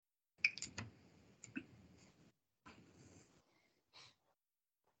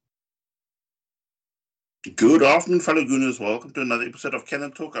Good afternoon, fellow Gooners. Welcome to another episode of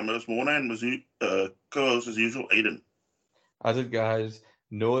Canon Talk. I'm host Mona and co-host as usual, Aiden. How's it, guys?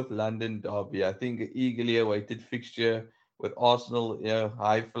 North London derby. I think an eagerly awaited fixture with Arsenal,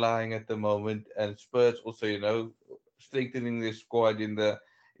 high flying at the moment, and Spurs also, strengthening their squad in the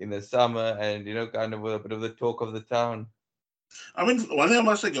summer, and kind of a bit of the talk of the town. I mean, one thing I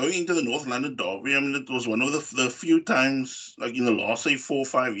must say, going into the North London derby, I mean, it was one of the few times, like in the last, say, 4 or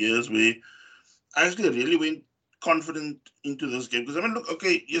 5 years, where I actually really went confident into this game. Because, I mean, look,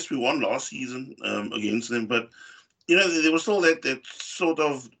 okay, yes, we won last season against them, but, there was still that sort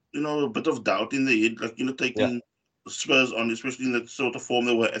of, a bit of doubt in the head, like, Yeah, taking Spurs on, especially in that sort of form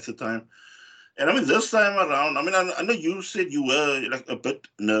they were at the time. And I mean, this time around, I mean, I know you said you were like a bit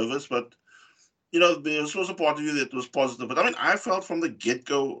nervous, but there was also part of you that was positive. But I mean, I felt from the get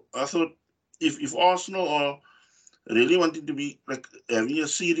go, I thought if Arsenal are really wanting to be like having a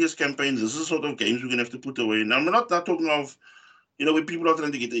serious campaign, this is the sort of games we're gonna have to put away. Now, I'm not talking of when people are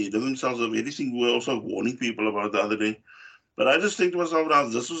trying to get ahead of themselves of anything. We were also warning people about the other day. But I just think to myself now,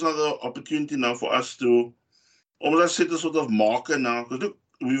 this was another opportunity now for us to almost set a sort of marker now. Because look,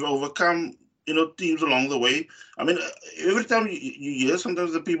 we've overcome teams along the way. I mean, every time you hear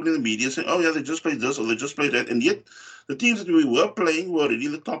sometimes the people in the media saying, "Oh yeah, they just played this or they just played that," and yet the teams that we were playing were really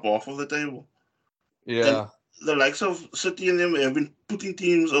the top half of the table. And yeah, the likes of City and them have been putting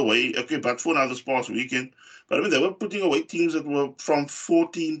teams away. Okay, but for now this past weekend, but I mean they were putting away teams that were from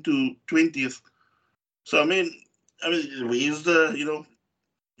 14 to 20th. So I mean, where's the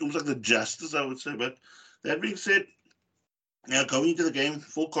almost like the justice I would say. But that being said, yeah, going into the game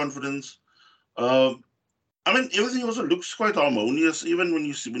full confidence. Um, I mean, everything also looks quite harmonious. Even when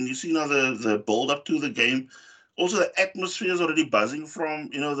you see now the build up to the game, also the atmosphere is already buzzing from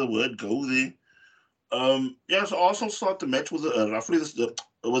the word go there. Yeah, so Arsenal start the match with roughly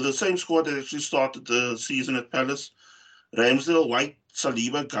with the same squad that actually started the season at Palace: Ramsdale, White,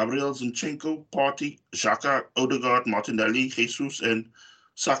 Saliba, Gabriel, Zinchenko, Partey, Xhaka, Odegaard, Martinelli, Jesus, and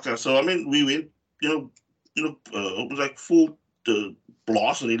Saka. So I mean, we went almost like full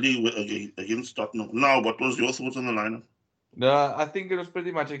blast really against Tottenham. Now, what was your thoughts on the lineup? no, I think it was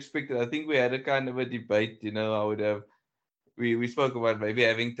pretty much expected. I think we had a kind of a debate. I would have we spoke about maybe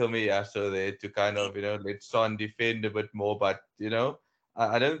having Tommy Yasso there to kind of let Son defend a bit more, but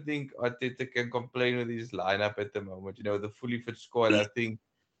I don't think Arteta can complain with his lineup at the moment. The fully fit squad. I think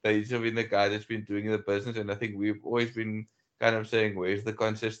that he's been the guy that's been doing the business, and I think we've always been kind of saying, "Where's the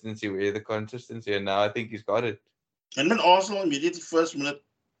consistency? Where's the consistency?" And now I think he's got it. And then Arsenal immediately first minute,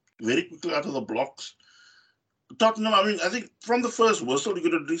 very quickly out of the blocks. Tottenham. I mean, I think from the first whistle you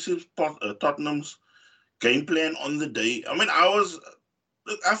could at least see Tottenham's game plan on the day. I mean, I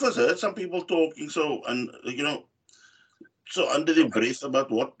first heard some people talking so under their breath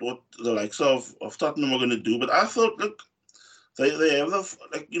about what the likes of Tottenham are going to do. But I thought, look, they have the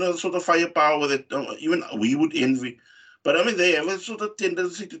the sort of firepower that even we would envy. But I mean, they have a sort of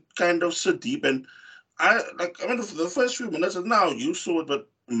tendency to kind of sit deep. And I mean, the first few minutes, now you saw it, but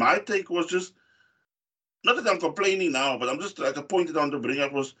my take was just not that I'm complaining now, but I'm just like I pointed on to bring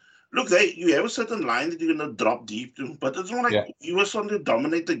up was look, you have a certain line that you're gonna drop deep to, but it's not like Yeah. you were starting to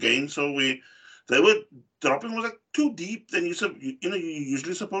dominate the game, so they were dropping was like too deep than you're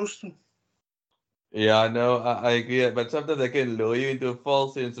usually supposed to. Yeah, no, I agree. But sometimes they can lure you into a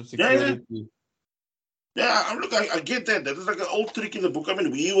false sense of Yeah, yeah. security. Yeah, look, I get that. That is like an old trick in the book. I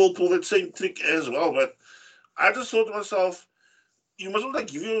mean, we will pull that same trick as well. But I just thought to myself, you must like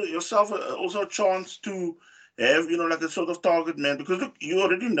give yourself also a chance to have like a sort of target man because look, you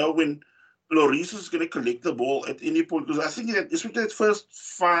already know when Lloris is going to collect the ball at any point because I think that especially that first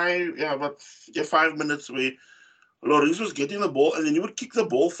 5 minutes where Lloris was getting the ball and then you would kick the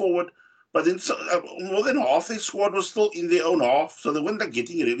ball forward, but then more than half their squad was still in their own half, so they weren't like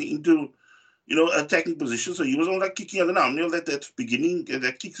getting really into attacking position. So he was only like kicking. I don't know how many of that beginning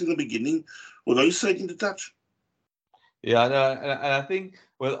that kicks in the beginning were going straight into touch. Yeah, no, and I think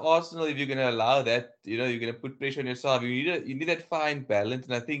with Arsenal, if you're going to allow that, you're going to put pressure on yourself. You need that fine balance,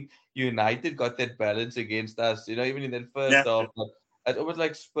 and I think United got that balance against us. Even in that first Yeah, half, but it's almost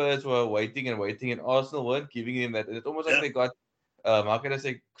like Spurs were waiting and waiting, and Arsenal weren't giving them that. And it's almost like yeah. they got, how can I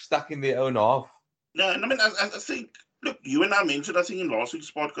say, stuck in their own half. Yeah, and I mean, I think, look, you and I mentioned, I think, in last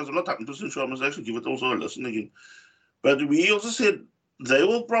week's podcast, I'm not 100% sure, I must actually give it also a listen again. But we also said they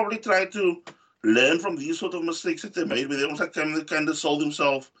will probably try to learn from these sort of mistakes that they made, where they almost like kind of sold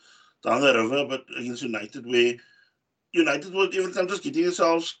themselves down the river, but against United, where United will every time just getting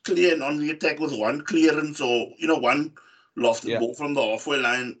themselves clear and on the attack with one clearance or, one lofted Yeah, ball from the halfway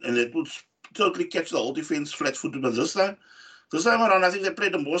line, and it would totally catch the whole defense flat footed. But this time, This time around, I think they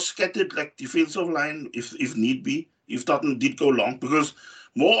played a more scattered, like defensive line, if need be, if Tottenham did go long, because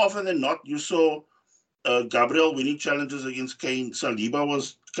more often than not, you saw Gabriel winning challenges against Kane. Saliba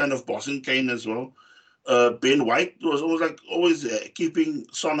was kind of bossing Kane as well. Ben White was always keeping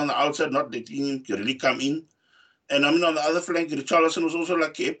Son on the outside, not letting him really come in. And I mean, on the other flank, Richarlison was also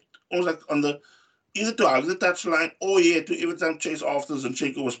like kept almost like on the either to hug the touchline or to every time chase after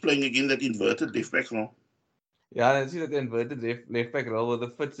Zinchenko was playing again that inverted left back role. Yeah, and I see that the inverted left back role with the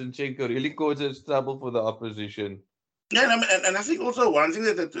Zinchenko really causes trouble for the opposition. Yeah, and I think also one thing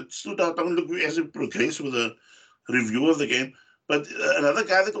that stood out, I mean, look, as we progress with the review of the game, but another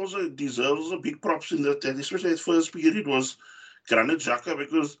guy that also deserves also big props in that, especially his first period, was Granit Xhaka,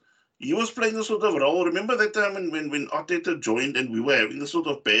 because he was playing the sort of role. Remember that time when Arteta joined and we were having the sort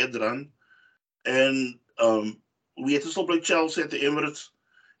of bad run, and we had to still play Chelsea at the Emirates,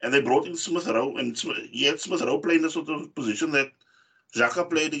 and they brought in Smith Rowe, and he had Smith Rowe playing the sort of position that Xhaka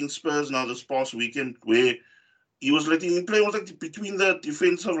played in Spurs now this past weekend, where he was letting him play almost like between the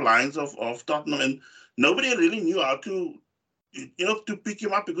defensive lines of Tottenham, and nobody really knew how to pick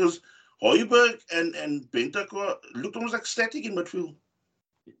him up because Højbjerg and Bentancur looked almost like static in midfield.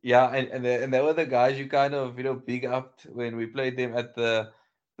 Yeah, and they were the guys you kind of big up when we played them at the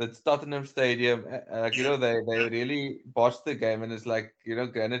Tottenham Stadium. Like they really bossed the game, and it's like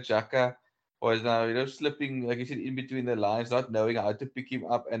Granit Xhaka was now slipping, like you said, in between the lines, not knowing how to pick him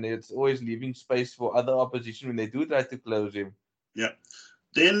up, and it's always leaving space for other opposition when they do try to close him. Yeah.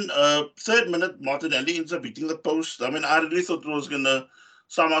 Then third minute, Martinelli ends up hitting the post. I mean, I really thought it was gonna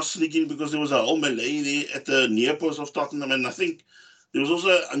somehow sneak in because there was a whole melee there at the near post of Tottenham, and I think there was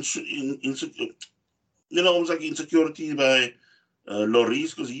also almost like insecurity by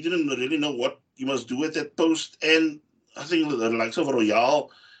Lloris because he didn't really know what he must do at that post, and I think the likes of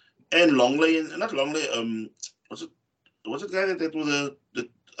Royale and Longley, and not Longley, was it guy that was the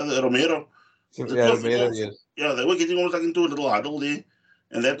Romero? Yeah, Romero, yes. Yeah, they were getting almost like into a little huddle there,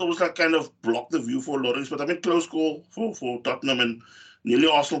 and that almost like kind of blocked the view for Lloris. But I mean, close call for Tottenham and nearly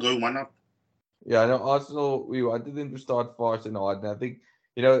Arsenal going 1-up. Yeah, I know Arsenal, we wanted them to start fast and hard, and I think,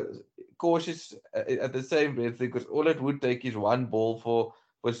 cautious at the same breath, because all it would take is one ball for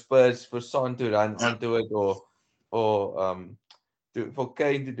Spurs, for Son to run onto it, or for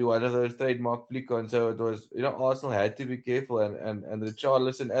Kane to do one of those trademark flick on. So it was, Arsenal had to be careful, and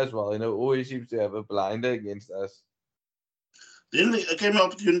Richarlison as well, always seems to have a blinder against us. Then there came an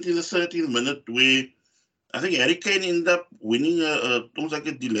opportunity in the 13th minute where I think Harry Kane ended up winning almost like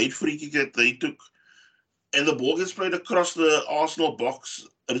a delayed free kick that they took, and the ball gets played across the Arsenal box.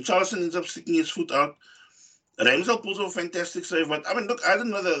 Richarlison ends up sticking his foot out. Ramsdale pulls off a fantastic save, but I mean, look, I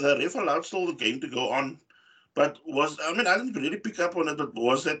didn't know that the ref allowed still the game to go on. But I didn't really pick up on it, but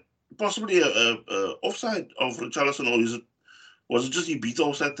was that possibly a offside of Richarlison, or was it just he beat the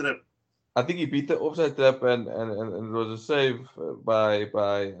offside trap? I think he beat the offside trap, and it was a save by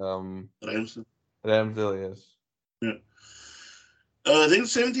Ramsdale. Ramsdale, yes. Yeah. Then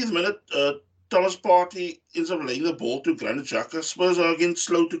 17th minute, Thomas Partey ends up laying the ball to Granit Xhaka. Spurs are again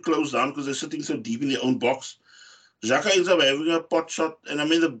slow to close down because they're sitting so deep in their own box. Xhaka ends up having a pot shot, and I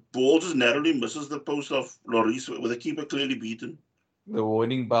mean the ball just narrowly misses the post of Lloris with the keeper clearly beaten. The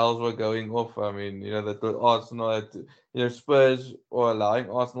warning bells were going off. I mean, that the Arsenal had to, Spurs were allowing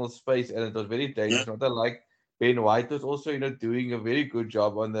Arsenal space, and it was very dangerous. Yeah. Not unlike Ben White was also, doing a very good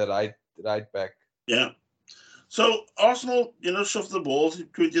job on the right back. Yeah. So Arsenal, shoved the ball to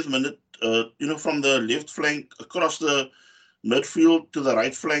 20th minute, from the left flank across the midfield to the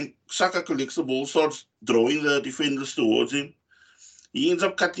right flank. Saka collects the ball, starts drawing the defenders towards him. He ends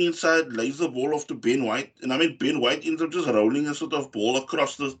up cutting inside, lays the ball off to Ben White. And I mean, Ben White ends up just rolling a sort of ball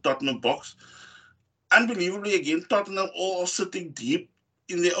across the Tottenham box. Unbelievably, again, Tottenham all sitting deep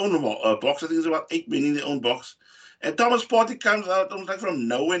in their own box. I think it's about 8 men in their own box. And Thomas Partey comes out almost like from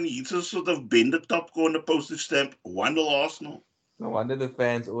nowhere and he hits a sort of bended top corner postage stamp. 1-0 Arsenal. No wonder the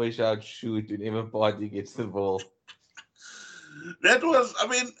fans always shout shoot whenever Partey gets the ball. That was, I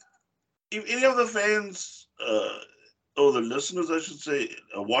mean, if any of the fans, or the listeners, I should say,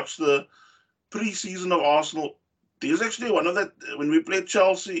 watch the pre-season of Arsenal, there's actually one of that, when we played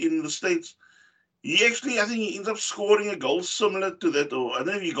Chelsea in the States, I think he ends up scoring a goal similar to that, or I don't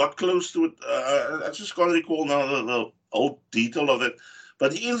know if he got close to it. I just can't recall now the old detail of it.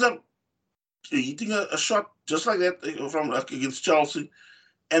 But he ends up hitting a shot just like that from against Chelsea,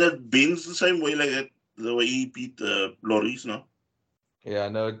 and it bends the same way like that, the way he beat Lloris now. Yeah,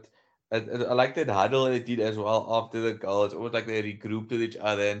 no, I like that huddle they did as well after the goal. It's almost like they regrouped with each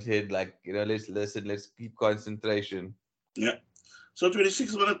other and said, like, let's listen, let's keep concentration. Yeah. So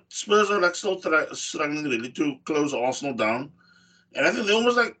 26 minutes, Spurs are like still struggling really to close Arsenal down. And I think they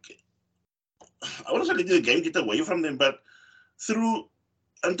almost like, I wouldn't say letting the game get away from them, but through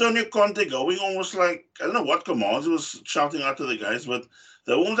Antonio Conte going almost like, I don't know what commands he was shouting out to the guys, but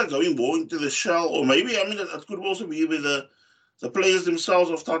they were almost like going more into the shell. Or maybe, I mean, it could also be with the players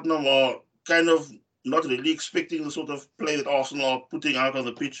themselves of Tottenham are kind of not really expecting the sort of play that Arsenal are putting out on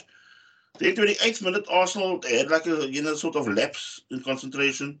the pitch. The 28th minute, Arsenal had like a sort of lapse in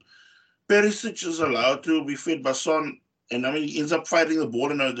concentration. Perisic is allowed to be fed by Son, and I mean, he ends up fighting the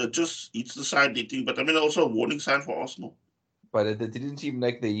ball and it just hits the side netting. But I mean, also a warning sign for Arsenal. But it didn't seem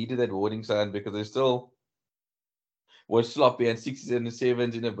like they heeded that warning sign because they still were sloppy and sixes and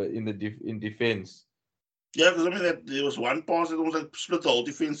sevens in defense. Yeah, because I mean, there was one pass that almost like split the whole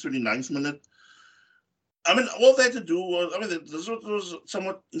defense 29th minute. I mean, all they had to do was, I mean, this was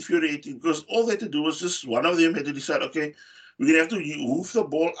somewhat infuriating because all they had to do was just one of them had to decide, okay, we're going to have to hoof the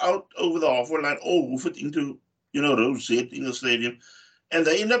ball out over the halfway line or hoof it into, row Z in the stadium. And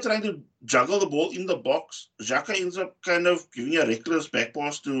they end up trying to juggle the ball in the box. Xhaka ends up kind of giving a reckless back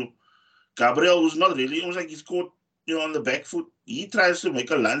pass to Gabriel, who's not really, almost like he's caught, on the back foot. He tries to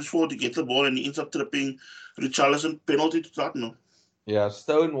make a lunge for it to get the ball and he ends up tripping. Richarlison penalty to Tottenham. Yeah,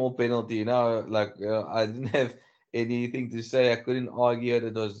 Stonewall penalty. Like I didn't have anything to say. I couldn't argue it.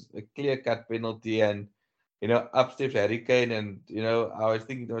 It was a clear-cut penalty, and up steps Harry Kane, and I was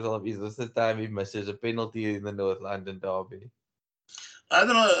thinking to myself, is this the time he misses a penalty in the North London derby? I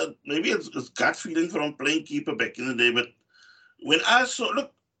don't know, maybe it's gut feeling from playing keeper back in the day, but when I saw,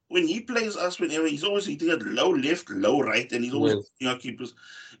 look, when he plays us, whenever he's always hitting it low left, low right, and he's always Yes. hitting our keepers.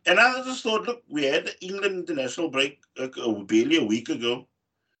 And I just thought, look, we had the England international break barely a week ago.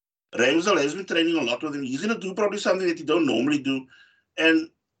 Ramsdale has been training a lot with him. He's going to do probably something that he don't normally do. And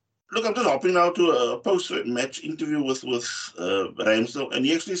look, I'm just hopping now to a post-match interview with Ramsdale, and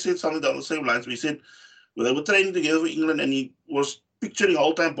he actually said something down the same lines. He said, well, they were training together for England, and he was picturing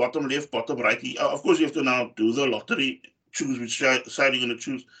all time bottom left, bottom right. Of course, you have to now do the lottery, choose which side you're going to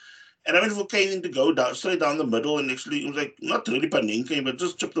choose. And I mean, for Kane to go down, straight down the middle, and actually, it was like not really Panenka, but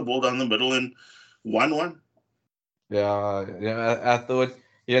just chip the ball down the middle and 1-1. Yeah, I thought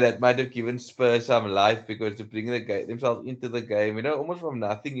that might have given Spurs some life because to bring themselves into the game, almost from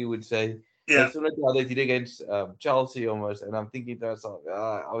nothing, you would say. Yeah. Similar to how they did against Chelsea almost. And I'm thinking to myself,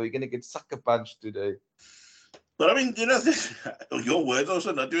 are we going to get sucker punched today? But I mean, your words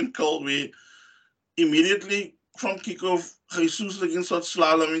also not even cold. We immediately from kickoff, Jesus again starts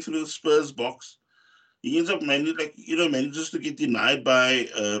slaloming through the Spurs box. He ends up manages to get denied by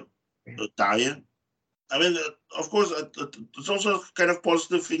Dyer. I mean, of course, it's also a kind of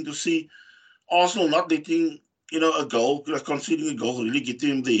positive thing to see Arsenal not letting a goal, conceding a goal, really get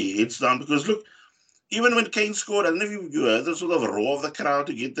him the heads down. Because look, even when Kane scored, I don't know if you heard the sort of roar of the crowd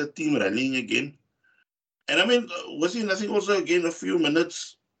to get the team rallying again. And I mean, within I think also again a few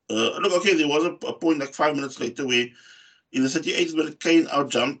minutes. Look, okay, there was a point like 5 minutes later where in the 38th minute Kane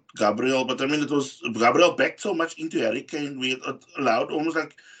outjumped Gabriel, but I mean it was Gabriel backed so much into Harry Kane, we allowed almost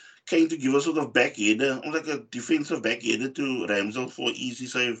like Kane to give a sort of back header, almost like a defensive back header to Ramsdale for easy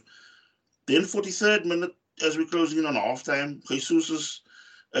save. Then 43rd minute, as we're closing in on halftime, Jesus is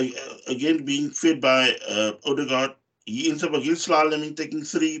again being fed by Odegaard. He ends up against slaloming, taking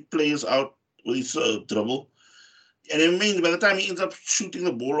three players out with his dribble. And I mean, by the time he ends up shooting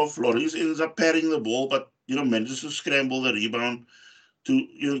the ball off Lloris, ends up parrying the ball, but manages to scramble the rebound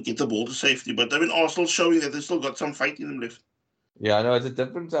to get the ball to safety. But I mean, Arsenal showing that they still got some fight in them left. Yeah, I know it's a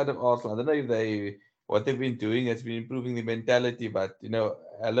different side of Arsenal. I don't know if what they've been doing has been improving the mentality, but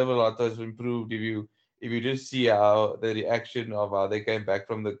a lot has improved if you just see how the reaction of how they came back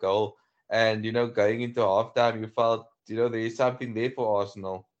from the goal and going into halftime, you felt there's something there for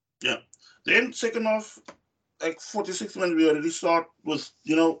Arsenal. Yeah. Then second half, like 46th minute, we already start with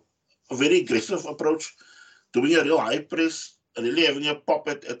a very aggressive approach, doing a real high press, really having a pop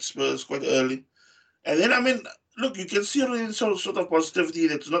at Spurs quite early. And then, I mean, look, you can see really sort of positivity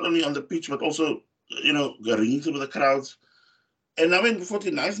that's not only on the pitch, but also, ringing through the crowds. And I mean,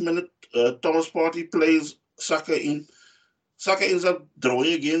 49th minute, Thomas Partey plays Saka in. Saka ends up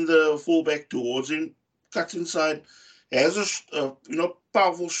drawing again the fullback towards him, cuts inside, has a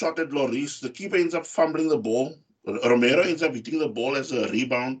powerful shot at Lloris. The keeper ends up fumbling the ball. Romero ends up hitting the ball as a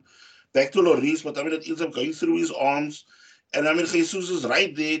rebound back to Lloris, but I mean, it ends up going through his arms. And I mean, Jesus is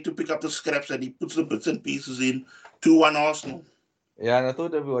right there to pick up the scraps and he puts the bits and pieces in 2-1 Arsenal. Yeah, and I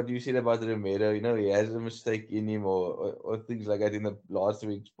thought of what you said about Romero. He has a mistake in him or things like that in the last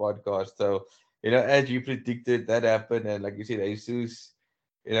week's podcast. So, as you predicted, that happened. And like you said, Jesus,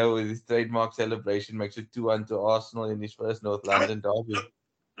 with his trademark celebration, makes it 2-1 to Arsenal in his first North I mean, London derby.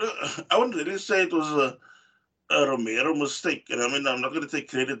 I wouldn't really say it was a Romero mistake. And I mean, I'm not going to take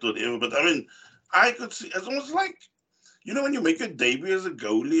credit to whatever, but I mean, I could see it's almost like, when you make your debut as a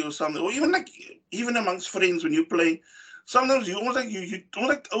goalie or something, or even amongst friends when you play, sometimes you almost like you almost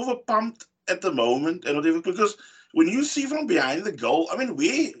like overpumped at the moment and whatever. Because when you see from behind the goal, I mean,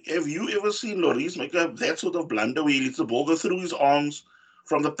 where have you ever seen Lloris make that sort of blunder where he lets the ball go through his arms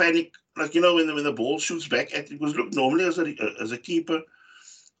from the panic, like when the ball shoots back at you? Because look, normally as a keeper,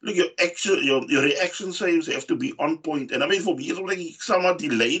 look, your reaction saves have to be on point. And I mean, for me, it's like he somehow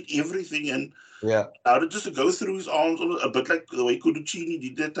delayed everything and Yeah, allowed it just to go through his arms a bit like the way Kuducini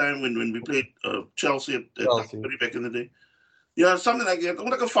did that time when we played Chelsea at Chelsea. Tottenham back in the day. Yeah, something like that,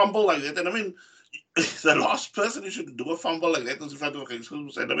 almost like a fumble like that. And I mean, the last person who should do a fumble like that is in front of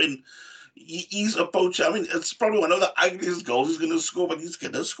Jesus. And I mean, he's a poacher. I mean, it's probably one of the ugliest goals he's going to score, but he's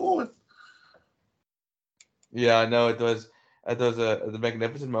going to score it. Yeah, no, it was a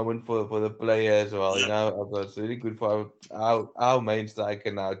magnificent moment for the player as well. Yeah. It was really good for our main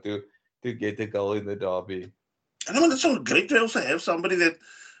striker now to get a goal in the derby. And I mean, it's so great to also have somebody that,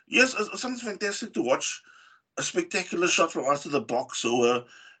 yes, it's something fantastic to watch a spectacular shot from out of the box or a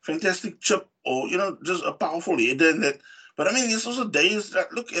fantastic chip or, just a powerful header and that. But I mean, there's also days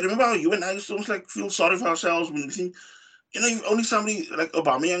that, look, I remember how you and I used to almost like feel sorry for ourselves when we think, if only somebody like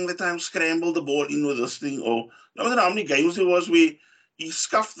Aubameyang the time scrambled the ball in with this thing, or I don't know how many games there was where he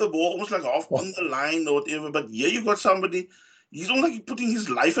scuffed the ball almost like half on the line or whatever. But here you got somebody, he's almost like putting his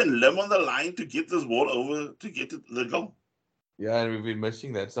life and limb on the line to get this ball over to get the goal. Yeah, and we've been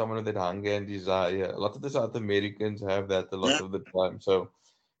missing that, someone of that hunger and desire. A lot of the South Americans have that a lot Yeah. of the time. So,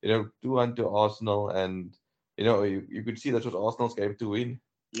 2-1 to Arsenal, and you could see that was Arsenal's game to win.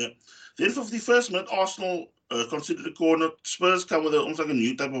 Yeah. Then 51st minute, Arsenal considered a corner. Spurs come with almost like a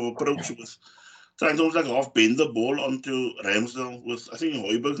new type of approach with trying to almost like half bend the ball onto Ramsdale with, I think,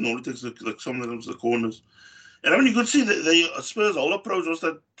 Hoiberg normally takes some of the corners. And I mean, you could see that the Spurs' whole approach was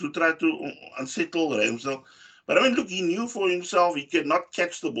that to try to unsettle Ramsdale. But I mean, look, he knew for himself he could not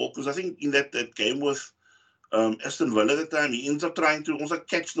catch the ball because I think in that game with Aston Villa at the time, he ends up trying to almost like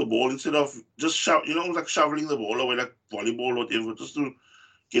catch the ball instead of just almost like shoveling the ball away like volleyball or whatever, just to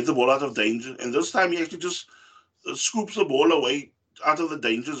get the ball out of danger. And this time he actually just scoops the ball away out of the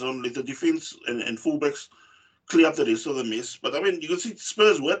danger zone, let the defense and fullbacks clear up the rest of the mess. But I mean, you can see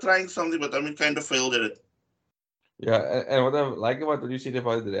Spurs were trying something, but I mean, kind of failed at it. Yeah, and what I like about what you said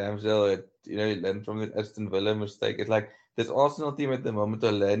about the Ramsdale, he learned from the Aston Villa mistake. It's like this Arsenal team at the moment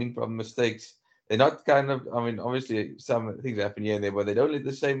are learning from mistakes. They're not kind of, I mean, obviously some things happen here and there, but they don't let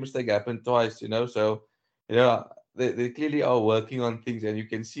the same mistake happen twice. So, they clearly are working on things, and you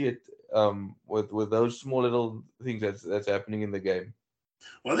can see it with those small little things that's happening in the game.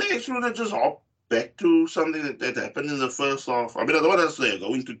 Well, they actually want to just hop back to something that happened in the first half. I mean, I don't want to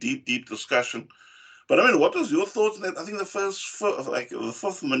go into deep discussion, but I mean, what was your thoughts on that? I think the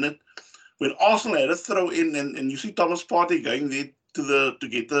fifth minute when Arsenal had a throw in, and you see Thomas Partey going there to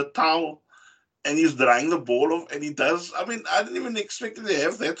get the towel, and he's drying the ball off, and he does. I mean, I didn't even expect him to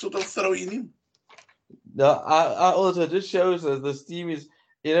have that sort of throw in him. No, I also just shows that this team is,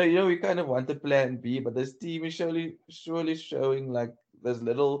 we kind of want the plan B, but this team is surely showing like there's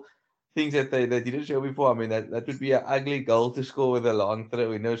little things that they didn't show before. I mean, that would be an ugly goal to score with a long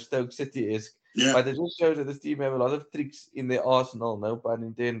throw, Stoke City-esque. Yeah, But it just shows that this team have a lot of tricks in their arsenal, no pun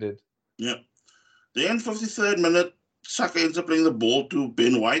intended. yeah. The end 53rd minute, Saka ends up playing the ball to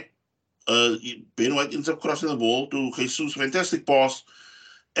Ben White. Ben White ends up crossing the ball to Jesus. Fantastic pass.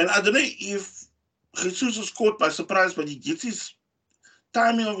 And I don't know if Jesus is caught by surprise, but he gets his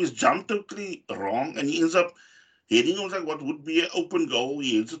timing of his jump totally wrong, and he ends up heading on like what would be an open goal.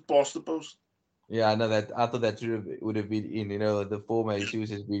 He heads it past the post. Yeah, I know that. I thought that would have been in. The former issues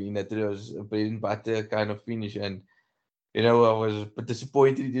has been in that it was a bread and butter kind of finish, and I was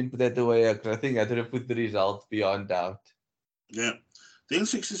disappointed he didn't put that away because I think that would have put the result beyond doubt. Yeah. Then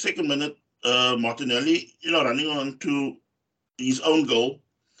 62nd minute, Martinelli, running on to his own goal.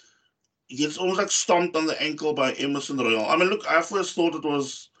 He gets almost like stomped on the ankle by Emerson Royal. I mean, look, I first thought it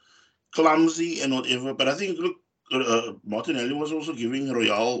was clumsy and whatever, but I think, look, Martinelli was also giving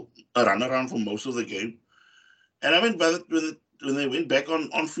Royal a runaround for most of the game. And I mean, when they went back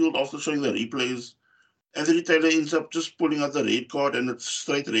on field after showing the replays, Anthony Taylor ends up just pulling out the red card, and it's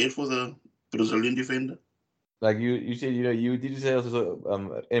straight red for the Brazilian defender. Like you said, you did say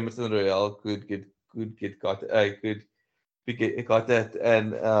also Emerson Royal could get got that,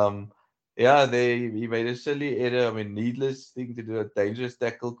 and yeah, he made a silly error. I mean, needless thing to do. A dangerous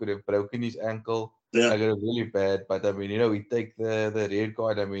tackle could have broken his ankle. Yeah, Like it was really bad. But I mean, we take the red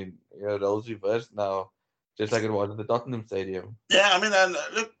card. I mean, roles reversed now, just like it was at the Tottenham Stadium. yeah. I mean, and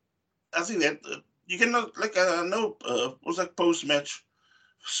look, I think that you cannot, like, I know it was like post match.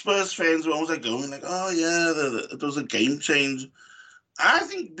 Spurs fans were almost like going like, "Oh yeah, it was a game change." I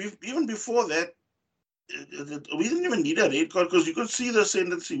think even before that, we didn't even need a red card because you could see the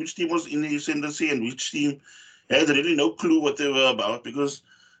ascendancy, which team was in the ascendancy and which team had really no clue what they were about. Because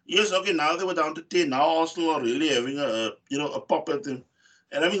yes, okay, now they were down to 10. Now Arsenal are really having a pop at them.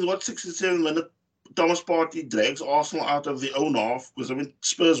 And I mean, what 67-minute Thomas Partey drags Arsenal out of their own half because I mean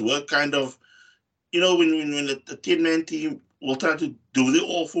Spurs were kind of, when a 10-man team will try to do the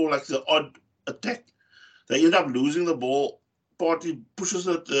all for like the odd attack, they end up losing the ball. Partey pushes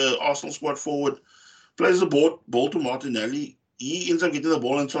the Arsenal squad forward, plays the ball to Martinelli. He ends up getting the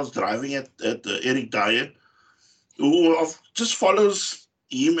ball and starts driving at Eric Dyer, who just follows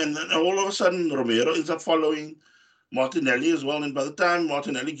him. And then all of a sudden, Romero ends up following Martinelli as well. And by the time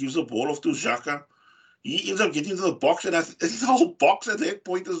Martinelli gives the ball off to Xhaka, he ends up getting to the box, and the whole box at that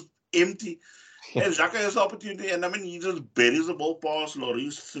point is empty. And Xhaka has the opportunity, and I mean, he just buries the ball past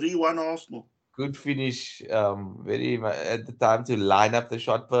Lloris. 3-1 Arsenal. Good finish. At the time to line up the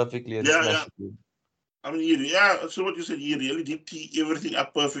shot perfectly and Yeah, smash yeah. it in. I mean, yeah, so what you said, he really did tee everything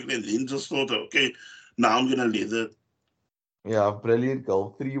up perfectly and then just thought, okay, now I'm going to leather. Yeah, brilliant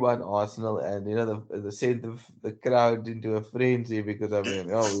goal. 3-1 Arsenal, and the sent the crowd into a frenzy because I mean,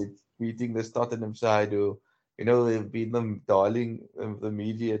 we're beating the Tottenham side who, they've been the darlings of the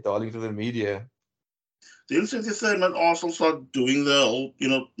media. Then 73rd minute, Arsenal started doing the whole,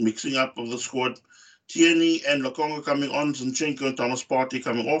 mixing up of the squad. Tierney and Lokonga coming on, Zinchenko and Thomas Partey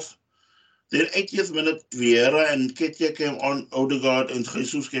coming off. Then 80th minute, Vieira and Ketia came on, Odegaard and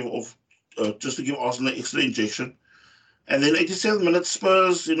Jesus came off just to give Arsenal an extra injection. And then 87th minute,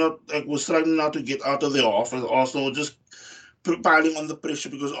 Spurs, like was struggling now to get out of their half, and Arsenal were just piling on the pressure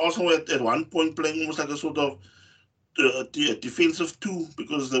because Arsenal were at one point playing almost like a sort of defensive two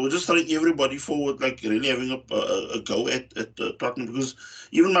because they were just throwing everybody forward, like really having a go at Tottenham. Because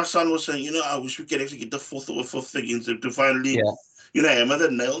even my son was saying, I wish we could actually get the fourth or fifth against them to finally, Yeah, hammer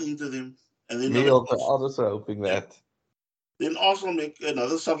the nail into them. And then me also hoping yeah. that. Then Arsenal make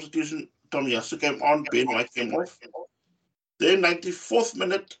another substitution. Tomiyasu came on, Ben White came off. Then 94th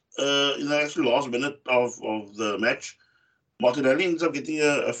minute, in the actually last minute of the match, Martinelli ends up getting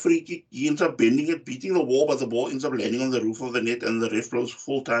a free kick. He ends up bending it, beating the wall, but the ball ends up landing on the roof of the net, and the ref blows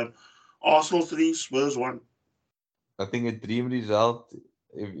full time. Arsenal 3, Spurs 1. I think a dream result.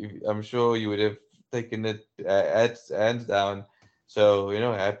 I'm sure you would have taken it hands down. So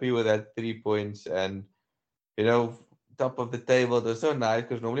happy with that 3 points, and you know, top of the table. They're so nice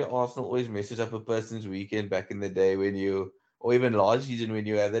because normally Arsenal always messes up a person's weekend back in the day or even last season when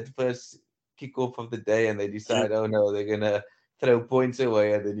you have that first kickoff of the day and they Yeah. decide, oh no, they're gonna throw points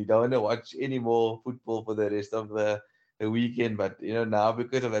away, and then you don't want to watch any more football for the rest of the weekend. But now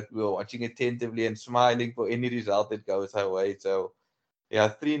because of that, we're watching attentively and smiling for any result that goes our way. So yeah,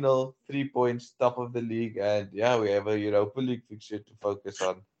 3-0, 3 points, top of the league, and yeah, we have a Europa League fixture to focus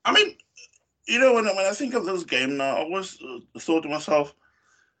on. I mean, when I think of this game now, I always thought to myself,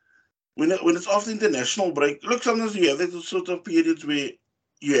 when it's after international break, look, sometimes you have that sort of periods where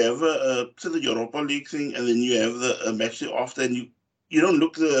you have say the Europa League thing, and then you have the match after, and you don't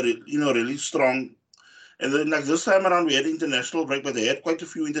look really strong. And then like this time around, we had international break, but they had quite a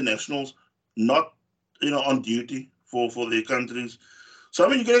few internationals not on duty for their countries. So I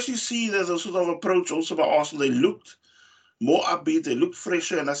mean, you can actually see there's a sort of approach also by Arsenal. They looked more upbeat, they looked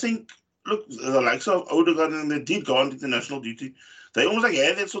fresher, and I think look the likes of Odegaard and they did go on international duty. They almost like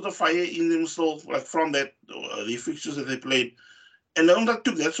had that sort of fire in them still, like from that the fixtures that they played, and they almost like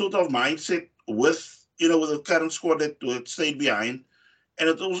took that sort of mindset with the current squad that stayed behind, and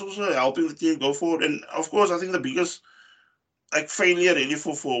it was also helping the team go forward. And of course, I think the biggest like failure really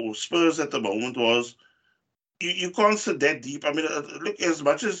for Spurs at the moment was you can't sit that deep. I mean, look, as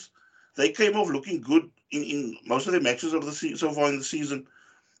much as they came off looking good in most of the matches of the so far in the season,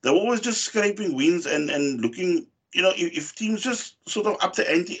 they're always just scraping wins and looking. If teams just sort of up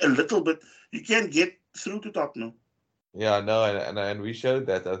the ante a little bit, you can get through to Tottenham. Yeah, no, and we showed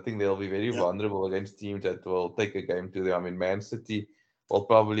that. I think they'll be very Yeah, vulnerable against teams that will take a game to them. I mean, Man City will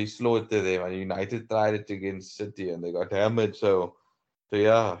probably slaughter them, and United tried it against City and they got hammered. So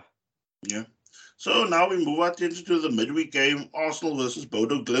yeah, yeah. So now we move our attention to the midweek game: Arsenal versus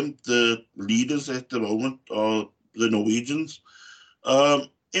Bodo Glimt. The leaders at the moment are the Norwegians.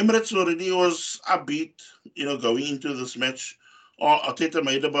 Emirates already was upbeat, going into this match. Arteta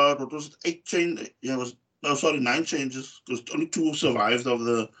made about what was it, 8 change? Yeah, it was no, sorry, 9 changes because only 2 survived of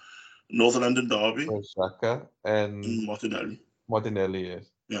the North London derby. for Saka and Martinelli. Martinelli,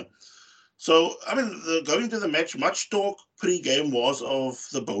 yes. Yeah. So, I mean, going to the match, much talk pre-game was of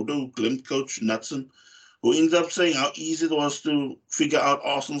the Bodo Glimt coach, Knudsen, who ended up saying how easy it was to figure out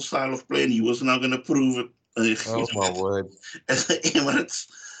Arsenal's style of play, and he was now going to prove it Oh my word. at the Emirates.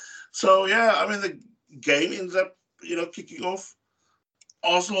 So, yeah, I mean, the game ends up, kicking off.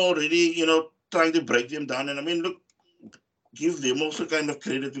 Arsenal already, trying to break them down. And I mean, look, give them also kind of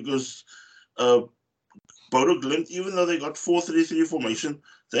credit because uh, Bodo Glimt, even though they got 4-3-3 formation,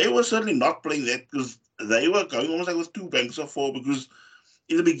 they were certainly not playing that because they were going almost like with two banks of four because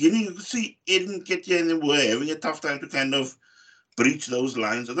in the beginning you could see Eden Ketia and them were having a tough time to kind of breach those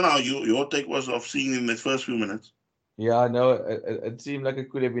lines. I don't know how your take was of seeing them in the first few minutes. Yeah, no, it seemed like it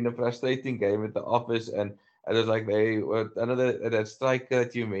could have been a frustrating game at the office, and it was like they were another that striker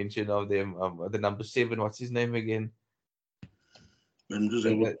that you mentioned of them, the number 7. What's his name again? And just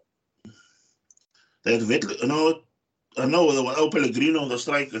That, able, that, that I know the one, Pellegrino, the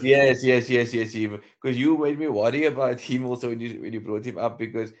striker. yes. Because you made me worry about him also when you brought him up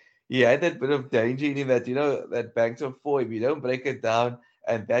because he had that bit of danger in him that that banks of four. If you don't break it down,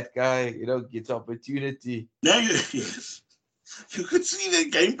 and that guy gets opportunity. Now yes, you could see their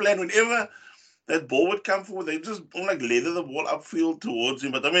game plan whenever that ball would come forward. They just like leather the ball upfield towards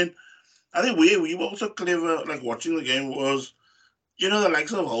him. But I mean, I think we were also clever, like watching the game was, the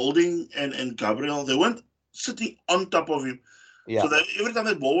likes of Holding and Gabriel, they weren't sitting on top of him. So Yeah, that every time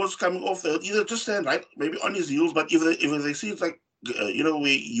the ball was coming off, they would either just stand right, maybe on his heels, but if they see it's like, where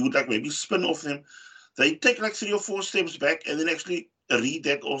you would like maybe spin off them, they take like 3 or 4 steps back and then actually read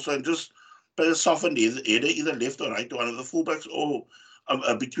that also and just play a softened header, either left or right to one of the fullbacks or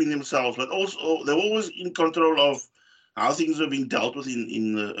between themselves. But also, they were always in control of how things were being dealt with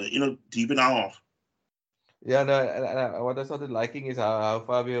deep in our half. yeah. No, and what I started liking is how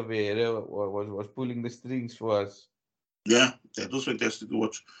Fabio Vieira was pulling the strings for us. Yeah, that was fantastic to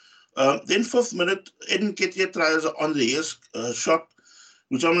watch. Then 5th minute, Eden Ketia tries on the air shot,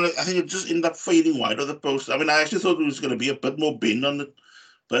 which I think it just ended up fading wide of the post. I mean, I actually thought it was going to be a bit more bend on it,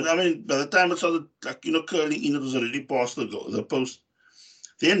 but I mean, by the time it started like curling in, it was already past the post.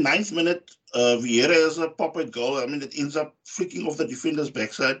 Then 9th minute, Vieira has a pop-up goal. I mean, it ends up flicking off the defender's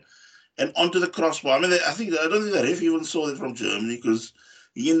backside and onto the crossbar. I mean, I don't think the ref even saw it from Germany because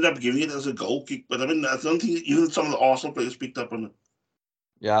he ended up giving it as a goal kick. But I mean, I don't think even some of the Arsenal players picked up on it.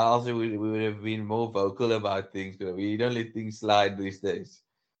 Yeah, also we would have been more vocal about things. We don't let things slide these days.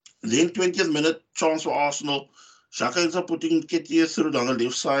 Then 20th minute, chance for Arsenal. Xhaka ends up putting Ketia through down the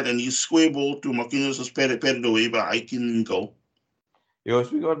left side and he's square ball to Marquinhos is parried away by Aikin in goal. You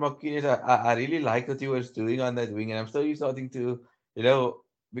speaking about Marquinhos, I really like what he was doing on that wing, and I'm slowly starting to,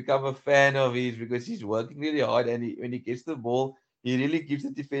 become a fan of his because he's working really hard, and when he gets the ball, he really gives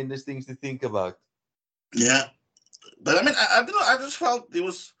the defenders things to think about. Yeah. But I mean, I don't know. I just felt there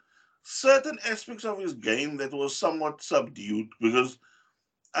was certain aspects of his game that was somewhat subdued because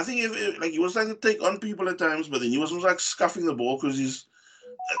I think like he was trying to take on people at times, but then he was almost like scuffing the ball because he's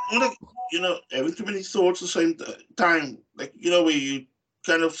like having too many thoughts at the same time. Like where you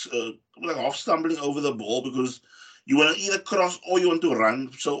kind of like half stumbling over the ball because you want to either cross or you want to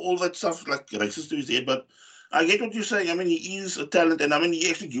run. So all that stuff like races to his head. But I get what you're saying. I mean, he is a talent, and I mean, he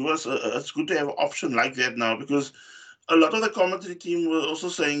actually give us. It's good to have an option like that now because a lot of the commentary team were also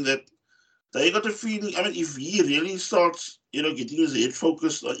saying that they got a feeling. I mean, if he really starts, getting his head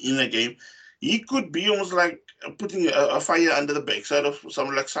focused in a game, he could be almost like putting a fire under the backside of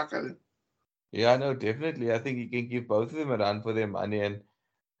someone like Saka. Yeah, no, definitely. I think he can give both of them a run for their money, and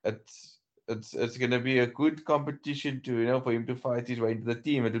it's going to be a good competition to for him to fight his way into the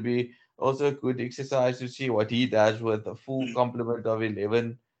team. It'll be also a good exercise to see what he does with a full complement of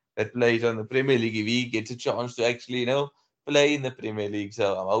 11 that plays on the Premier League if he gets a chance to actually play in the Premier League.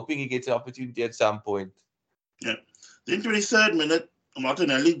 So I'm hoping he gets an opportunity at some point. Yeah. Then 23rd minute,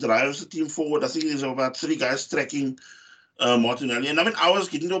 Martinelli drives the team forward. I think there's about 3 guys tracking Martinelli. And I mean, I was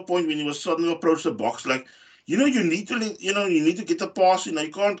getting to a point when he was starting to approach the box, like, you need to get the pass.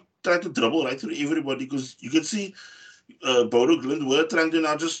 You can't try to dribble right through everybody because you can see Bodo Glimt were trying to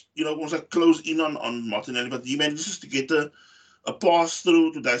now just, almost like close in on Martinelli, but he manages to get a pass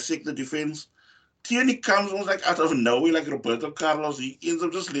through to dissect the defense. Tierney comes almost like out of nowhere, like Roberto Carlos. He ends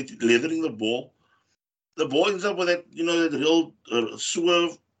up just leathering the ball. The ball ends up with that real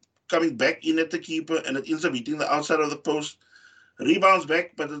swerve coming back in at the keeper, and it ends up hitting the outside of the post. Rebounds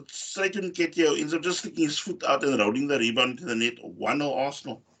back, but it's straight to Nketiah, who ends up just sticking his foot out and rolling the rebound to the net. 1-0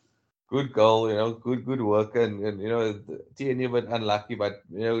 Arsenal. Good goal, good work, and TNA a bit unlucky, but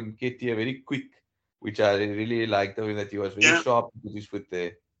Nketiah very quick, which I really liked the way that he was very Yeah, sharp with his foot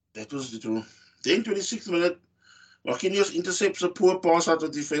there. that was the true. Then 26th minute, Marquinhos intercepts a poor pass out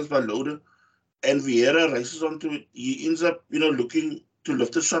of defense by Loader. and Vieira races onto it. He ends up, looking to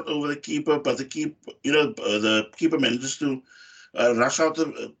lift a shot over the keeper, but the keeper manages to rush out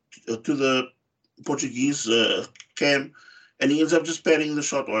to the Portuguese camp, and he ends up just parrying the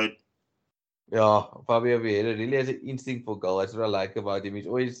shot wide. Yeah, Fabio Vieira really has an instinct for goal. That's what I like about him. He's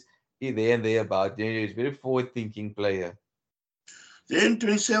always there and there about. He's a very forward-thinking player. Then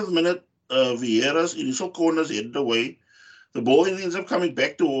 27th minute, Vieira's initial corner is headed away. The ball ends up coming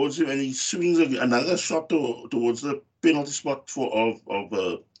back towards him, and he swings another shot towards the penalty spot of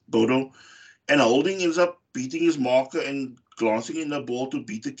Bodo. And Holding ends up beating his marker and glancing in the ball to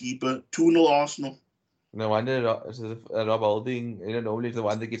beat the keeper. 2-0 Arsenal. No wonder Rob Holding, normally is the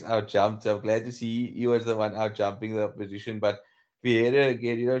one that gets out jumped. So I'm glad to see he was the one out jumping the opposition. But Vieira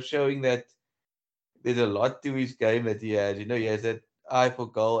again, showing that there's a lot to his game that he has. He has that eye for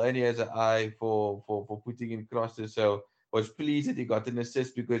goal and he has an eye for putting in crosses. So was pleased that he got an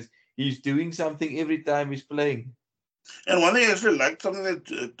assist because he's doing something every time he's playing. And one thing I actually liked, something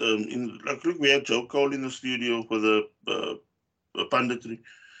that look, we had Joe Cole in the studio for the punditry,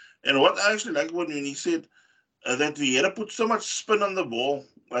 and what I actually liked when he said that Vieira put so much spin on the ball,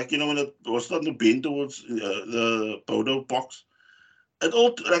 like when it was starting to bend towards the Bodo box, it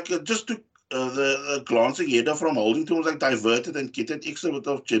all just took the glancing header from Holding to was like diverted and get that extra bit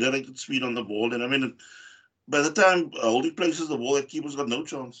of generated speed on the ball, and I mean, by the time Holding places the ball, that keeper's got no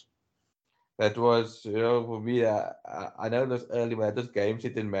chance. That was, for me, I know it was early, but it was game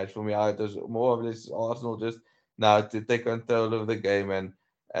set and match for me. It was more or less Arsenal just now to take control of the game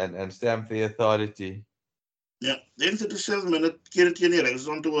and stamp the authority. Yeah, then 37th minute, Kieran Tierney races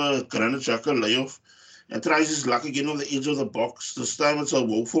onto a Granit Xhaka layoff and tries his luck again on the edge of the box. This time it's a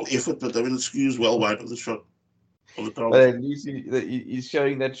woeful effort, but I mean, it skews well wide of the shot of the But target. at least he's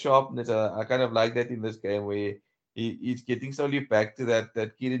showing that sharpness. I kind of like that in this game where he's getting slowly back to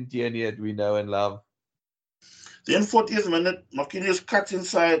that Kieran Tierney that we know and love. Then 40th minute, Marquinhos cuts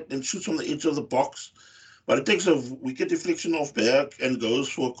inside and shoots from the edge of the box, but it takes a wicked deflection off Berg and goes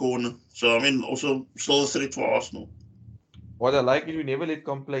for a corner. So, I mean, also still a threat for Arsenal. What I like is we never let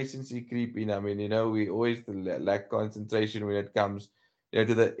complacency creep in. I mean, we always lack concentration when it comes, to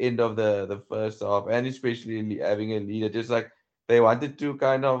the end of the first half, and especially having a leader. Just like they wanted to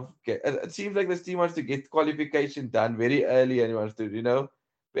kind of get. It seems like this team wants to get qualification done very early, and wants to,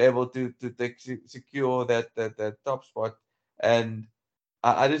 be able to secure that top spot. And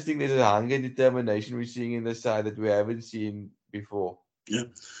I just think there's a hunger and determination we're seeing in the side that we haven't seen before. Yeah.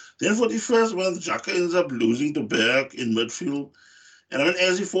 Then 41st minute, Xhaka ends up losing to Berg in midfield. And I mean,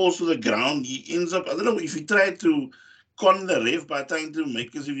 as he falls to the ground, he ends up, I don't know if he tried to con the ref by trying to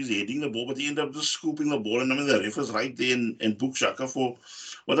make as if he's heading the ball, but he ended up just scooping the ball. And I mean, the ref was right there and booked Xhaka for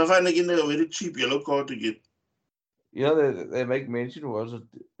what I find again a very cheap yellow card to get. They make mention was it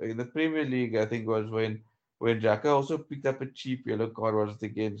in the Premier League, I think was when Xhaka also picked up a cheap yellow card was it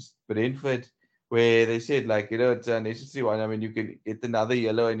against Brentford, where they said like, it's a necessary one. I mean, you can get another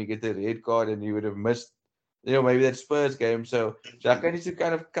yellow and you get a red card and you would have missed, maybe that Spurs game. So Xhaka needs to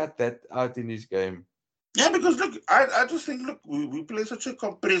kind of cut that out in his game. Yeah, because look, I just think, look, we play such a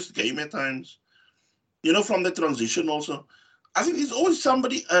compressed game at times, from the transition also. I think there's always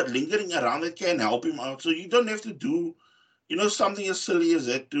somebody lingering around that can help him out. So you don't have to do something as silly as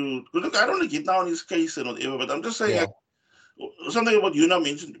that to look. I don't want to get down his case and whatever, but I'm just saying Yeah. something about you now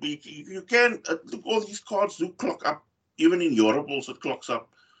mentioned. You can look, all these cards do clock up, even in Europe also it clocks up.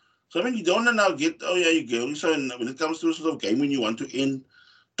 So I mean, you don't want to now get you're going. So when it comes to a sort of game when you want to end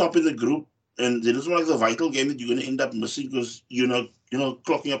top in the group, and there isn't like the vital game that you're going to end up missing because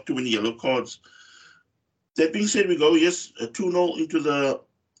clocking up too many yellow cards. That being said, we go 2-0 into the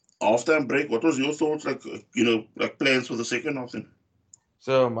halftime break. What was your thoughts, like plans for the second half then?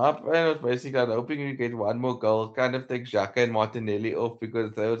 So my plan was basically I'm hoping we get one more goal, kind of take Xhaka and Martinelli off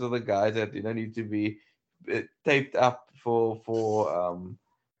because those are the guys that need to be taped up for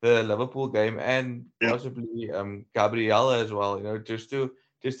the Liverpool game and Yeah. possibly Gabriel as well. Just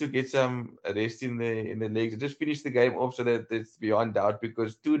to get some rest in the legs, just finish the game off so that it's beyond doubt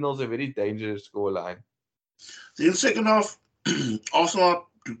because 2-0 is a very dangerous scoreline. In the second half, Arsenal are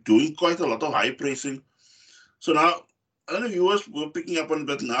doing quite a lot of high pressing. So now, I don't know if viewers were picking up on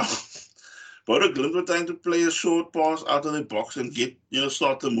it now. Bodo Glimt were trying to play a short pass out of the box and get,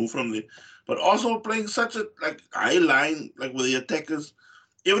 start the move from there. But also playing such a high line, like with the attackers.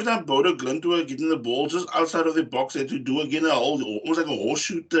 Every time Bodo Glimt were getting the ball just outside of the box, they had to do again almost like a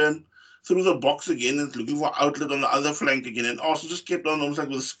horseshoe turn through the box again and looking for outlet on the other flank again. And also just kept on almost like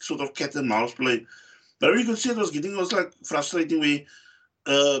with a sort of cat and mouse play. But you could see it was like frustrating where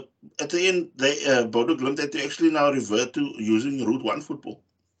at the end, Bodo Glimt had to actually now revert to using Route 1 football.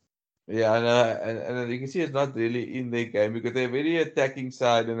 Yeah, and you can see it's not really in their game because they're very attacking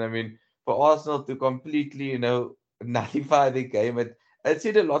side, and I mean for Arsenal to completely, nullify the game, it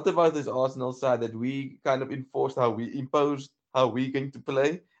said a lot about this Arsenal side that we kind of imposed how we're going to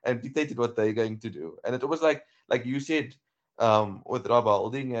play and dictated what they're going to do, and it was like you said, with Rob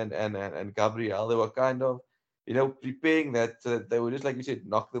Holding and Gabriel, they were kind of, preparing that they would just like you said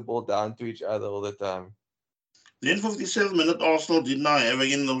knock the ball down to each other all the time. Then 57th minute, Arsenal did not have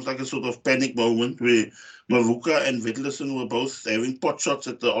again. There was like a sort of panic moment where Mavuka and Vetlesen were both having pot shots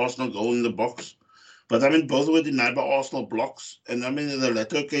at the Arsenal goal in the box. But I mean, both were denied by Arsenal blocks. And I mean, in the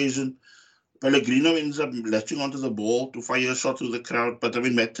latter occasion, Pellegrino ends up latching onto the ball to fire a shot to the crowd. But I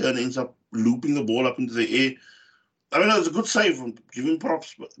mean, Matt Turner ends up looping the ball up into the air. I mean, it was a good save from giving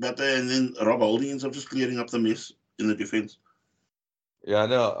props, but and then Rob Holding ends up just clearing up the mess in the defense. Yeah,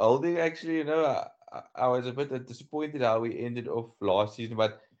 no, Holding actually, I was a bit disappointed how he ended off last season,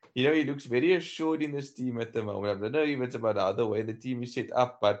 but he looks very assured in this team at the moment. I don't know if it's about how the way the team is set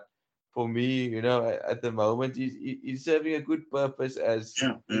up, but for me, at the moment, he's serving a good purpose as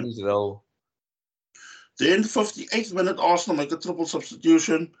Yeah, in yeah. his role. Then 58th minute, Arsenal make a triple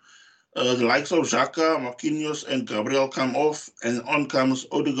substitution. The likes of Xhaka, Marquinhos, and Gabriel come off, and on comes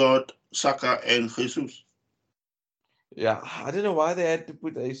Odegaard, Saka, and Jesus. Yeah, I don't know why they had to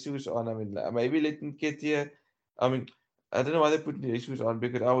put Jesus on. I mean, maybe let him get here. I mean, I don't know why they put Jesus on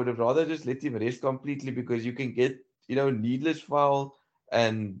because I would have rather just let him rest completely because you can get, needless foul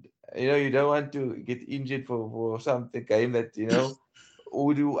and, you don't want to get injured for something game that,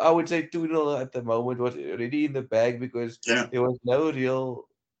 I would say 2-0 at the moment was already in the bag because Yeah, there was no real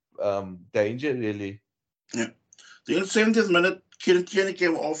danger really. yeah. Then 70th minute, Kieran Tierney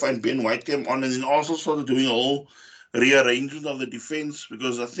came off and Ben White came on, and then also started doing a whole rearrangement of the defense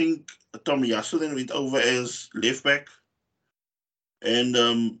because I think Tom Yasu then went over as left back. And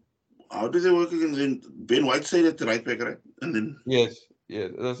how did they work again? Then Ben White stayed at the right back, right? And then, Yes,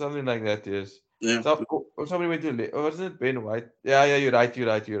 yes, something like that, yes. yeah, Somebody went to, wasn't it Ben White? Yeah, you're right.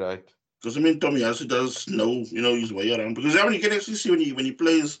 because I mean, Tom Yasu does know, his way around. Because I mean, you can actually see when he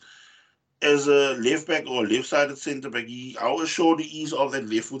plays as a left back or left-sided centre back, how assured he is of that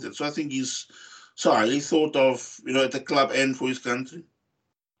left footed. So I think he's so highly thought of, at the club and for his country.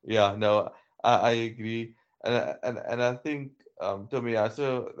 Yeah, no, I agree, and I think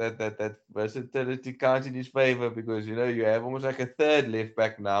Tomiyasu that versatility counts in his favor because you have almost like a third left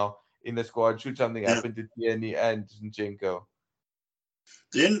back now in the squad should something Yeah. happen to Tierney and Zinchenko.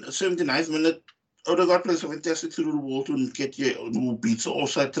 Then 79th minute, Odegaard plays a fantastic through the ball to Nketiah, who beats the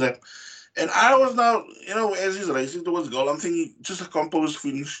offside trap. And I was now, as he's racing towards goal, I'm thinking just a composed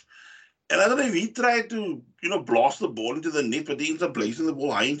finish. And I don't know if he tried to, blast the ball into the net, but he ends up blazing the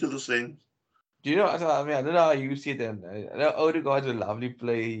ball high into the stands. Do you know? I mean, I don't know how you see it. And I know Odegaard's a lovely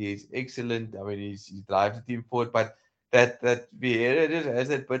player. He's excellent. I mean, he drives the team forward. But that Vieira just has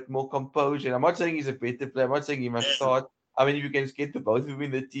that bit more composure. I'm not saying he's a better player. I'm not saying he must Yeah. start. I mean, if you can get the both of them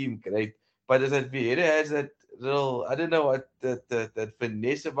in the team, great. But as that Vieira has that little, I don't know what that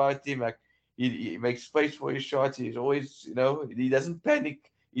finesse about him. Like he makes space for his shots. He's always, he doesn't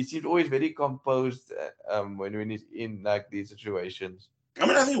panic. He seems always very composed when he's in like these situations. I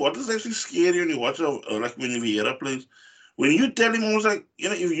mean, I think what is actually scary when you watch, like when Vieira plays, when you tell him almost like,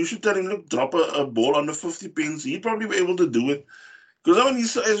 if you should tell him, look, drop a ball under 50 pins, he'd probably be able to do it. Because I mean,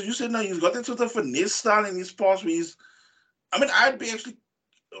 as you said now, he's got that sort of finesse style in his pass where I mean, I'd be actually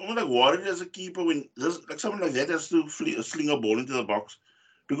I'm like worried as a keeper when there's like someone like that has to sling a ball into the box.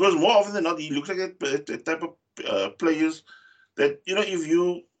 Because more often than not, he looks like that type of players that, if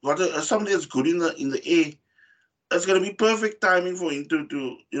you got somebody that's good in the air, that's gonna be perfect timing for him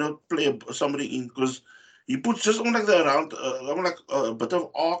to play somebody in because he puts just on like the around like a bit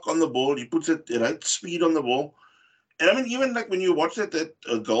of arc on the ball. He puts it the right speed on the ball, and I mean even like when you watch that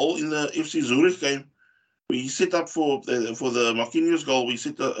goal in the FC Zurich game, we set up for the Marquinhos goal. We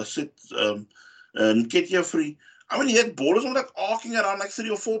set Nketiah free. I mean he had ballers on like arcing around like 3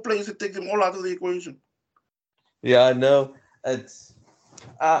 or 4 players to take them all out of the equation. Yeah, no, it's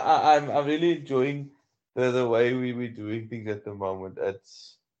I'm really enjoying the way we doing things at the moment.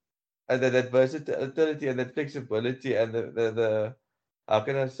 It's and that versatility and that flexibility and the how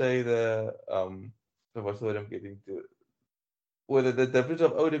can I say so what's the word I'm getting to? Well, the difference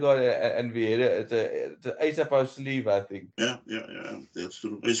of Odegaard and Vieira, it's a ace up our sleeve, I think. Yeah, that's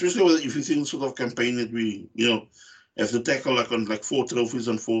true. Especially if you think sort of campaign that we, have to tackle like on like 4 trophies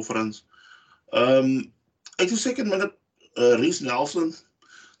on 4 fronts. 82nd minute, Reece Nelson,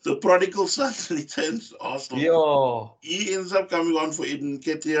 the prodigal son, returns to Arsenal. Yo, He ends up coming on for Eden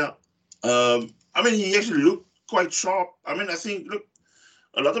Ketia. I mean, he actually looked quite sharp. I mean, I think, look,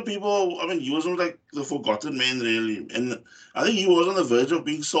 a lot of people, I mean, he was like the forgotten man, really. And I think he was on the verge of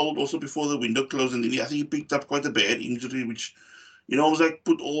being sold also before the window closed. And then I think he picked up quite a bad injury, which, was like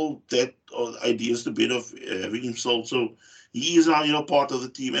put all that ideas to bed of having him sold. So he is now, part of the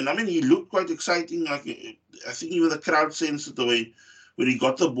team. And I mean, he looked quite exciting. Like, I think even the crowd sensed it the way when he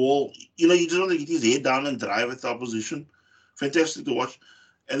got the ball. He just wanted to get his head down and drive at the opposition. Fantastic to watch.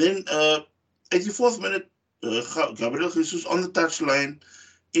 And then, 84th minute, Gabriel Jesus on the touchline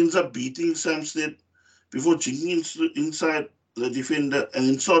ends up beating Samstead before jinking inside the defender and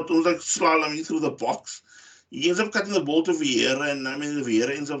then sort of like slaloming through the box. He ends up cutting the ball to Vieira, and I mean,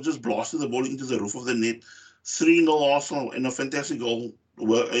 Vieira ends up just blasting the ball into the roof of the net. 3-0 Arsenal in a fantastic goal,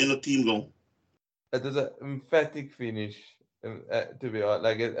 in a team goal. It was an emphatic finish, to be honest.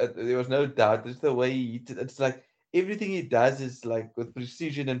 Like, there was no doubt. It's the way it's like everything he does is like with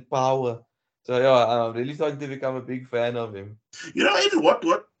precision and power. So, yeah, I'm really starting to become a big fan of him.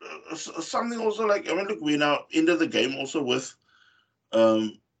 And something also like, I mean, look, we now ended the game also with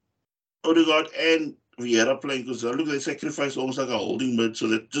um, Odegaard and Vieira playing because look, they sacrificed almost like a holding mid so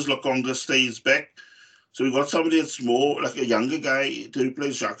that just Lokonga stays back. So we got somebody that's more like a younger guy to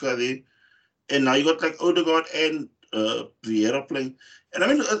replace Xhaka there. And now you got like Odegaard and Vieira playing. And I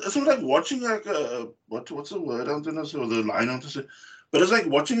mean, it's not like watching like what's the word I don't know, so the line I want to say. But it's like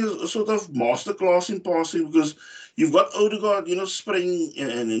watching a sort of masterclass in passing because you've got Odegaard, spraying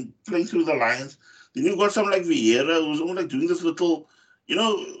and playing through the lines. Then you've got someone like Vieira who's only like doing this little,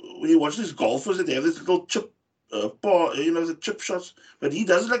 when you watch these golfers that they have this little chip, the chip shots. But he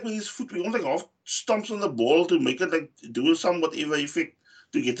does it like with his foot. He only like half stomps on the ball to make it like do some whatever effect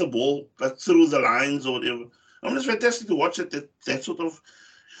to get the ball like through the lines or whatever. I mean, it's fantastic to watch it. That sort of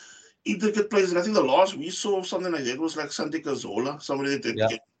intricate plays. And I think the last we saw of something like that was like Santi Cazorla, somebody that Yeah.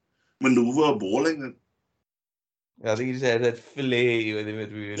 can maneuver a ball and I think he just had that fillet with him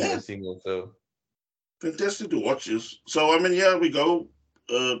that we were yeah, missing also. fantastic to watch. This. So I mean, yeah, we go.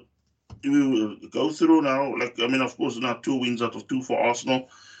 We will go through now. Like I mean, of course, now 2 wins out of 2 for Arsenal.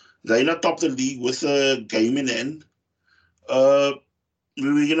 They're not top the league with a game in hand. Uh,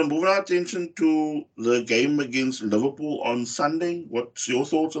 We're going to move our attention to the game against Liverpool on Sunday. What's your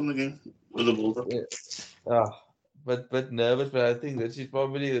thoughts on the game with the build-up? Yeah. Ah, but nervous. But I think this is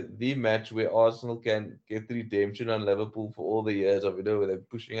probably the match where Arsenal can get the redemption on Liverpool for all the years of where they're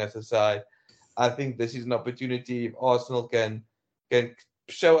pushing us aside. I think this is an opportunity. If Arsenal can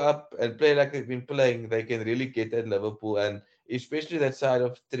show up and play like they've been playing, they can really get at Liverpool, and especially that side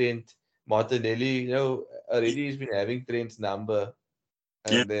of Trent, Martinelli. Already he's been having Trent's number,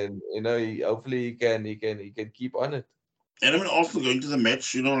 Yeah, and then hopefully he can keep on it. and I mean Arsenal going to the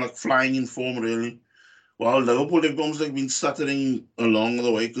match, like flying in form really. While Liverpool they've almost like been stuttering along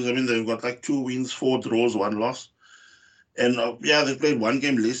the way because I mean they've got like 2 wins, 4 draws, 1 loss, and yeah they've played 1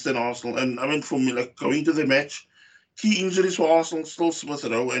 game less than Arsenal. And I mean for me like going to the match, key injuries for Arsenal still Smith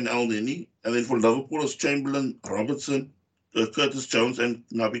Rowe and El Neni, and then for Liverpool it's Chamberlain, Robertson, Curtis Jones, and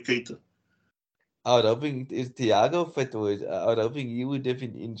Naby Keita. I was hoping is Thiago fit or I was hoping he would have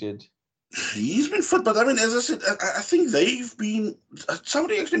been injured. He's been fit, but I mean, as I said, I think they've been.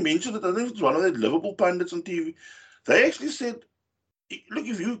 Somebody actually mentioned it. I think it's one of the Liverpool pundits on TV. They actually said, look,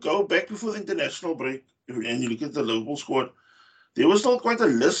 if you go back before the international break and you look at the Liverpool squad, there was still quite a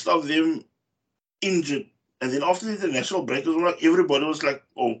list of them injured. And then after the international break, it was like everybody was like,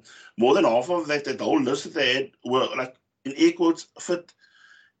 oh, more than half of that whole list that they had were like, in air quotes, fit.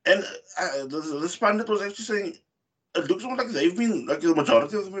 And this pundit was actually saying, it looks more like they've been like the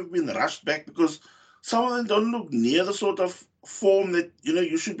majority of them have been rushed back because some of them don't look near the sort of form that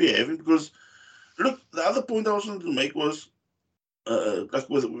you should be having. Because look, the other point I was wanted to make was like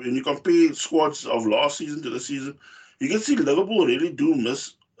when you compare squads of last season to this season, you can see Liverpool really do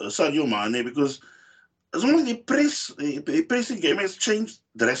miss Sadio Mane because it's almost like the pressing game has changed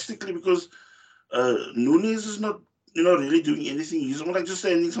drastically because Nunes is not really doing anything. He's more like just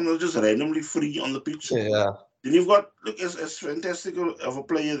standing sometimes just randomly free on the pitch. Yeah, Then you've got look as fantastic of a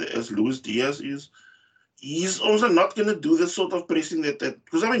player as Luis Diaz is. He's also not going to do this sort of pressing that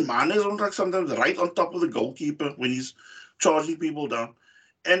because I mean Mane is almost like sometimes right on top of the goalkeeper when he's charging people down,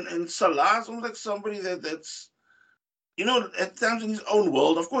 and Salah is almost like somebody that's at times in his own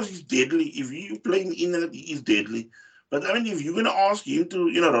world. Of course he's deadly. If you play him in and he's deadly, but I mean if you're going to ask him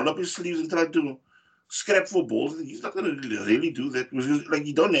to roll up his sleeves and try to scrap for balls, he's not going to really do that because like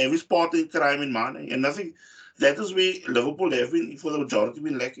you don't have his part in crime in Mane, and nothing. That is where Liverpool have been for the majority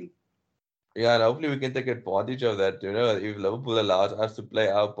been lacking. yeah, and hopefully we can take advantage of that. If Liverpool allows us to play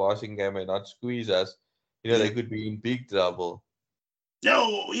our passing game and not squeeze us, Yeah. they could be in big trouble. Yeah,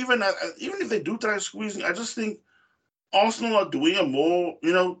 even if they do try squeezing, I just think Arsenal are doing a more,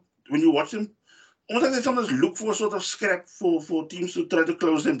 when you watch them, almost like they sometimes look for a sort of scrap for teams to try to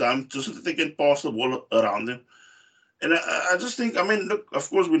close them down just so that they can pass the ball around them. And I just think, I mean, look, of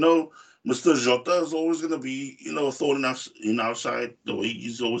course, we know Mr. Jota is always going to be, a thorn in our side, the way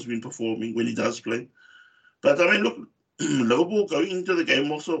he's always been performing when he does play. But I mean, look, Liverpool going into the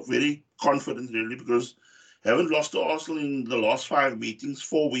game also very confident, really, because haven't lost to Arsenal in the last 5 meetings,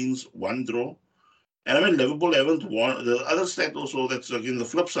 4 wins, 1 draw. And I mean, Liverpool haven't won. The other stat also that's like in the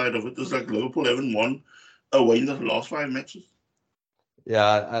flip side of it is like Liverpool haven't won away in the last 5 matches.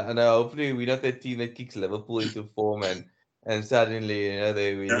 Yeah, and hopefully we're not that team that kicks Liverpool into form and suddenly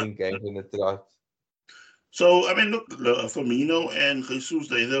they're Yeah. winning games in the trot. So I mean, look, Firmino and Jesus,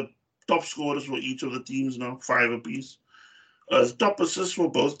 they're the top scorers for each of the teams now, 5 apiece. Top assists for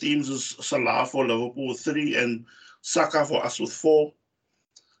both teams is Salah for Liverpool with 3 and Saka for us with 4.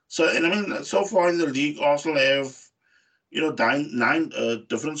 So, and I mean, so far in the league, Arsenal have, nine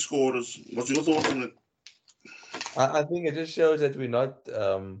different scorers. What's your thoughts on it? I think it just shows that we're not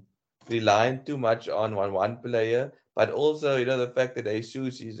relying too much on one player, but also the fact that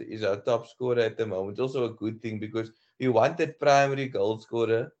Jesus is our top scorer at the moment is also a good thing because you want that primary goal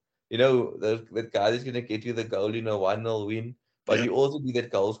scorer. That guy is going to get you the goal in a 1-0 win, but Yeah. you also need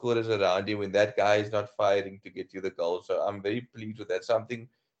that goal scorers around you when that guy is not firing to get you the goal. So I'm very pleased with that. Something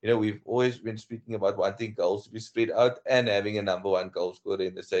we've always been speaking about wanting goals to be spread out and having a number one goal scorer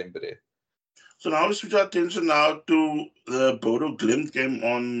in the same breath. So now we switch our attention now to the Bodo Glimt game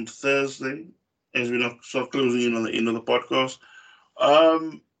on Thursday, as we now start closing in on the end of the podcast.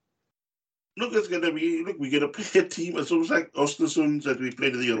 Um, Look, it's gonna be we're gonna play a team. It's almost like Ostersund that we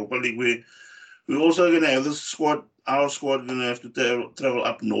played in the Europa League, where we're also gonna have this squad. Our squad gonna have to travel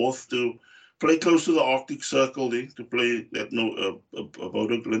up north to play close to the Arctic Circle there to play that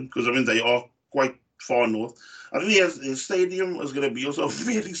Bodo Glimt, because I mean they are quite far north. I think his stadium is gonna be also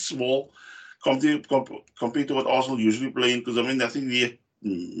very small compared to what Arsenal usually play in, because I mean I think the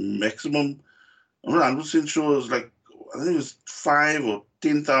maximum, I'm not 100% sure, it's like I think it's 5 or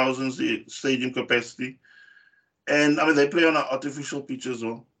 10,000 the stadium capacity, and I mean they play on an artificial pitch as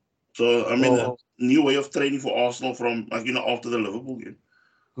well. So I mean a Oh, new way of training for Arsenal from after the Liverpool game.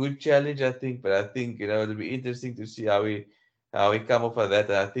 good challenge, I think. But I think it'll be interesting to see how we come up with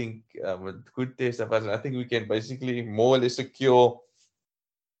that. I think a good test of us. And I think we can basically more or less secure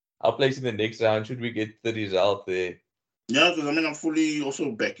our place in the next round should we get the result there. Yeah, because I mean I'm fully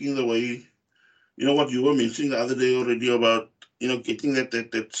also backing the way what you were mentioning the other day already about getting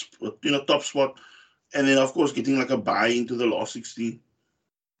that top spot, and then of course getting like a buy into the last 16.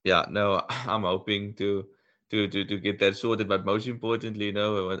 Yeah, no, I'm hoping to get that sorted. But most importantly,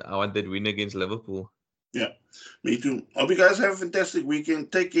 I want that win against Liverpool. Yeah, me too. Hope you guys have a fantastic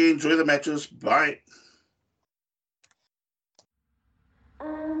weekend. Take care. Enjoy the matches. Bye.